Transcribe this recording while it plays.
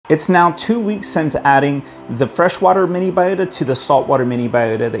It's now 2 weeks since adding the freshwater mini biota to the saltwater mini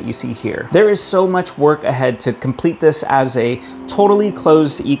biota that you see here. There is so much work ahead to complete this as a totally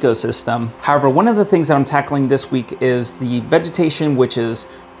closed ecosystem. However, one of the things that I'm tackling this week is the vegetation, which is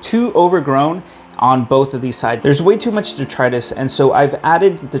too overgrown on both of these sides. There's way too much detritus, and so I've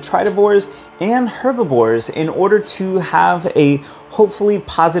added detritivores and herbivores in order to have a hopefully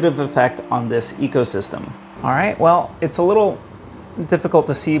positive effect on this ecosystem. All right, well, it's a little difficult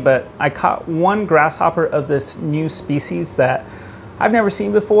to see, but I caught one grasshopper of this new species that I've never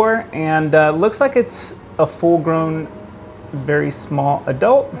seen before, and looks like it's a full-grown, very small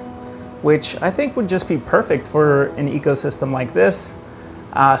adult, which I think would just be perfect for an ecosystem like this.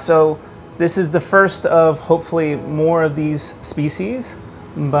 So this is the first of hopefully more of these species,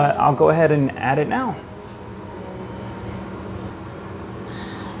 but I'll go ahead and add it now.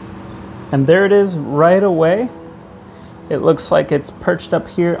 And there it is right away. It looks like it's perched up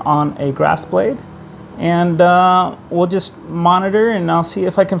here on a grass blade, and we'll just monitor, and I'll see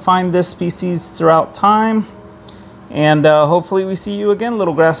if I can find this species throughout time, and hopefully we see you again,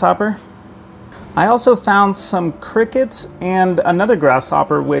 little grasshopper. I also found some crickets and another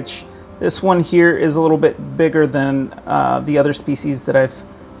grasshopper, which this one here is a little bit bigger than the other species that I've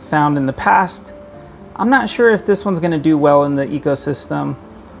found in the past. I'm not sure if this one's going to do well in the ecosystem,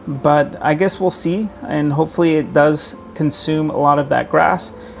 but I guess we'll see, and hopefully it does consume a lot of that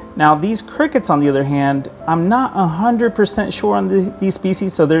grass. Now these crickets, on the other hand, I'm not 100% sure on these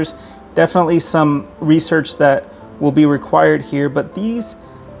species, so there's definitely some research that will be required here, but these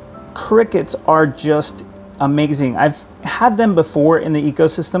crickets are just amazing. I've had them before in the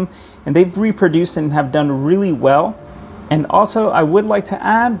ecosystem, and they've reproduced and have done really well. And also I would like to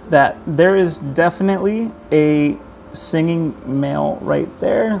add that there is definitely a singing male right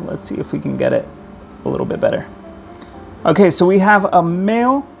there. Let's see if we can get it a little bit better. Okay, so we have a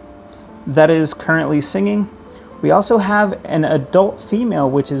male that is currently singing. We also have an adult female,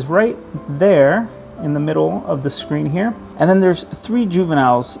 which is right there in the middle of the screen here. And then there's 3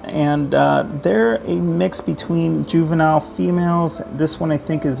 juveniles, and they're a mix between juvenile females. This one I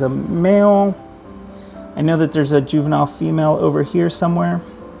think is a male. I know that there's a juvenile female over here somewhere,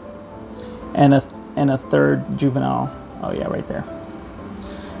 and a third juvenile. Oh yeah, right there.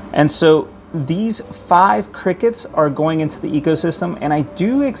 And so these 5 crickets are going into the ecosystem, and I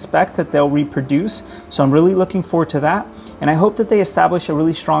do expect that they'll reproduce. So I'm really looking forward to that. And I hope that they establish a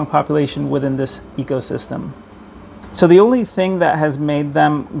really strong population within this ecosystem. So the only thing that has made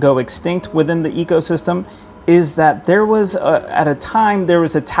them go extinct within the ecosystem is that there was at a time there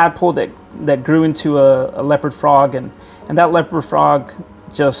was a tadpole that grew into a leopard frog, and that leopard frog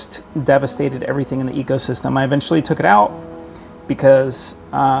just devastated everything in the ecosystem. I eventually took it out because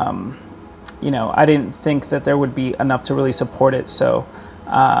you know, I didn't think that there would be enough to really support it. So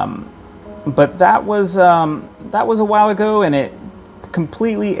but that was a while ago, and it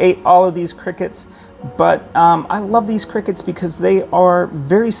completely ate all of these crickets. But I love these crickets because they are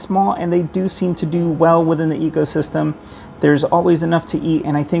very small, and they do seem to do well within the ecosystem. There's always enough to eat,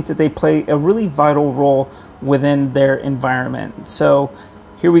 and I think that they play a really vital role within their environment. So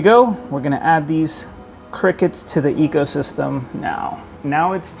here we go. We're gonna add these crickets to the ecosystem now.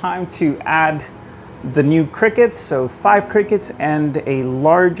 Now it's time to add the new crickets, so 5 crickets and a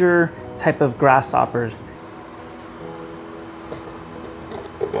larger type of grasshoppers.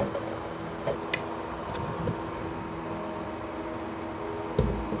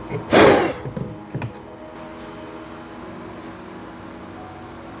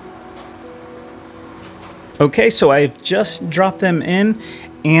 Okay, so I've just dropped them in,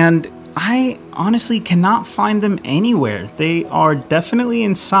 and I honestly cannot find them anywhere. They are definitely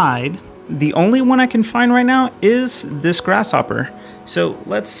inside. The only one I can find right now is this grasshopper. So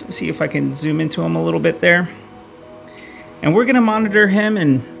let's see if I can zoom into him a little bit there. And we're gonna monitor him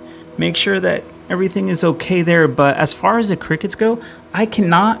and make sure that everything is okay there. But as far as the crickets go, I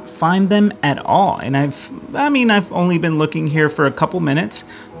cannot find them at all. And I've only been looking here for a couple minutes,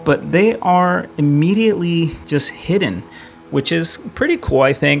 but they are immediately just hidden, which is pretty cool,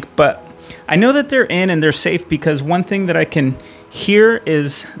 I think. But I know that they're in and they're safe because one thing that I can hear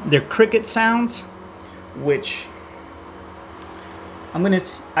is their cricket sounds, which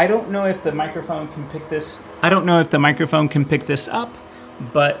I don't know if the microphone can pick this. I don't know if the microphone can pick this up,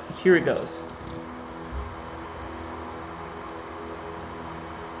 but here it goes.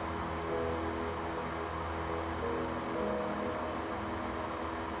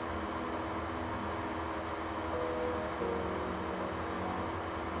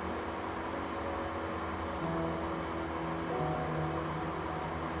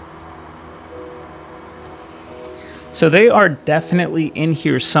 So they are definitely in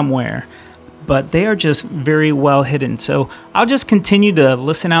here somewhere, but they are just very well hidden. So I'll just continue to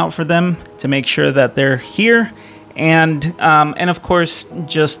listen out for them to make sure that they're here, and of course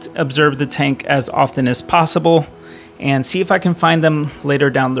just observe the tank as often as possible and see if I can find them later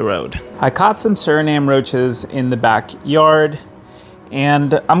down the road. I caught some Surinam roaches in the backyard,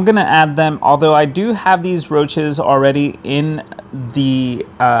 and I'm gonna add them, although I do have these roaches already in the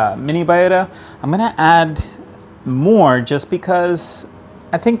mini biota. I'm gonna add more just because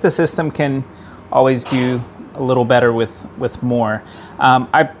I think the system can always do a little better with more.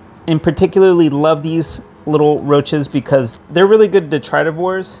 I in particularly love these little roaches because they're really good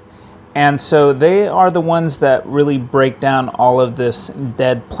detritivores, and so they are the ones that really break down all of this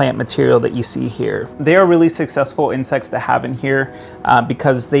dead plant material that you see here. They are really successful insects to have in here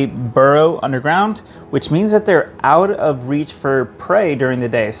because they burrow underground, which means that they're out of reach for prey during the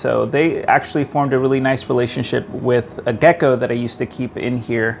day. So they actually formed a really nice relationship with a gecko that I used to keep in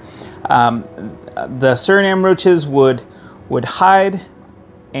here. The Surinam roaches would hide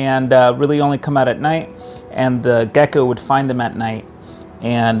and really only come out at night, and the gecko would find them at night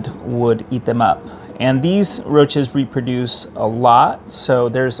and would eat them up. And these roaches reproduce a lot, so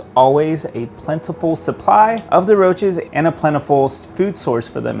there's always a plentiful supply of the roaches and a plentiful food source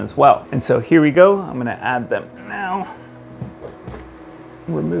for them as well. And so here we go. I'm gonna add them now.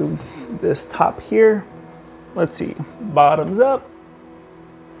 Remove this top here. Let's see, bottoms up.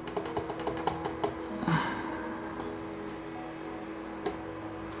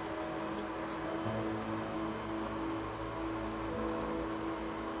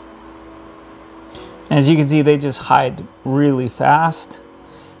 As you can see, they just hide really fast,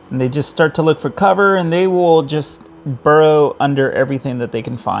 and they just start to look for cover, and they will just burrow under everything that they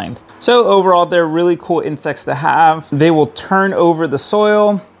can find. So overall, they're really cool insects to have. They will turn over the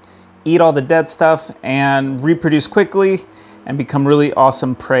soil, eat all the dead stuff, and reproduce quickly and become really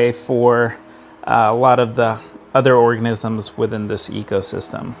awesome prey for a lot of the other organisms within this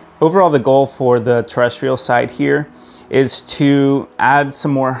ecosystem. Overall, the goal for the terrestrial side here is to add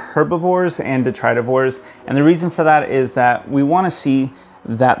some more herbivores and detritivores. And the reason for that is that we want to see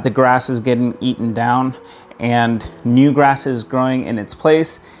that the grass is getting eaten down and new grass is growing in its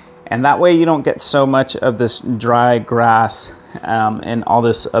place. And that way you don't get so much of this dry grass and all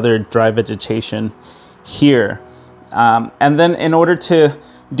this other dry vegetation here. And then in order to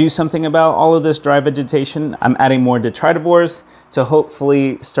do something about all of this dry vegetation, I'm adding more detritivores to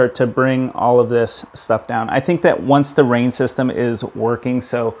hopefully start to bring all of this stuff down. I think that once the rain system is working,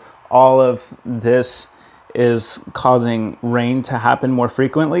 so all of this is causing rain to happen more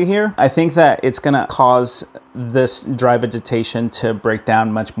frequently here, I think that it's gonna cause this dry vegetation to break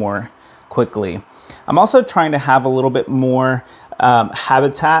down much more quickly. I'm also trying to have a little bit more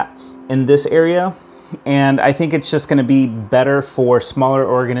habitat in this area, and I think it's just gonna be better for smaller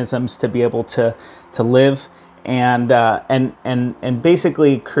organisms to be able to live and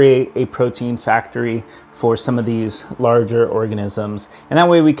basically create a protein factory for some of these larger organisms. And that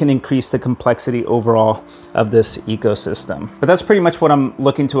way we can increase the complexity overall of this ecosystem. But that's pretty much what I'm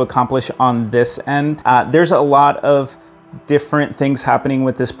looking to accomplish on this end. There's a lot of different things happening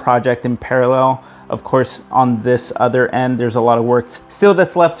with this project in parallel. Of course, on this other end, there's a lot of work still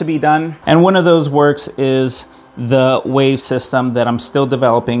that's left to be done. And one of those works is the wave system that I'm still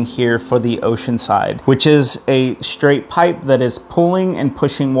developing here for the ocean side, which is a straight pipe that is pulling and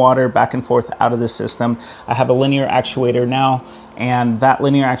pushing water back and forth out of the system. I have a linear actuator now, and that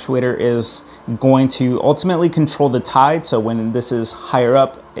linear actuator is going to ultimately control the tide. So when this is higher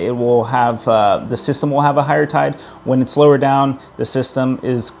up, it will have, the system will have a higher tide. When it's lower down, the system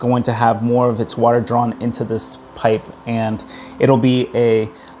is going to have more of its water drawn into this pipe, and it'll be a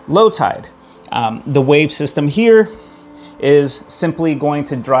low tide. The wave system here is simply going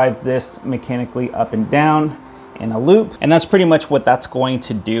to drive this mechanically up and down in a loop, and that's pretty much what that's going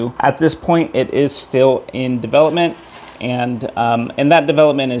to do. At this point, it is still in development, and that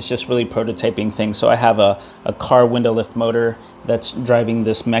development is just really prototyping things. So I have a car window lift motor that's driving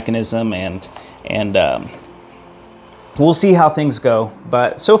this mechanism, and we'll see how things go.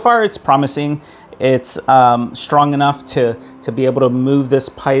 But so far, it's promising. It's strong enough to be able to move this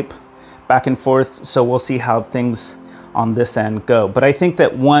pipe back and forth. So we'll see how things on this end go. But I think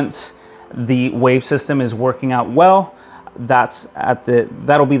that once the wave system is working out well,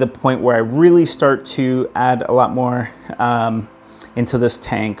 that'll be the point where I really start to add a lot more into this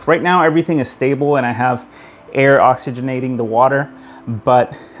tank. Right now, everything is stable and I have air oxygenating the water,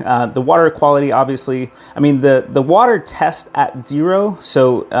 but the water quality, obviously, I mean, the water tests at 0.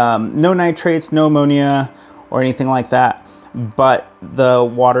 So no nitrates, no ammonia or anything like that. But the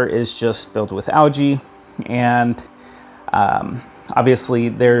water is just filled with algae, and obviously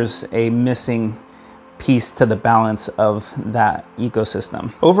there's a missing piece to the balance of that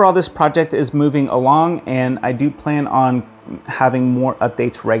ecosystem. Overall, this project is moving along, and I do plan on having more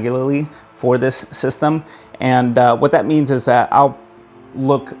updates regularly for this system. And what that means is that I'll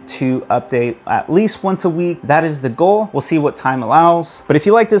look to update at least once a week. That is the goal. We'll see what time allows. But if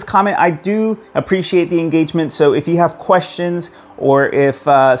you like this comment, I do appreciate the engagement. So if you have questions or if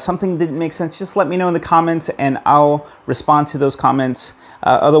something didn't make sense, just let me know in the comments and I'll respond to those comments.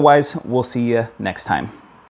 Otherwise, we'll see you next time.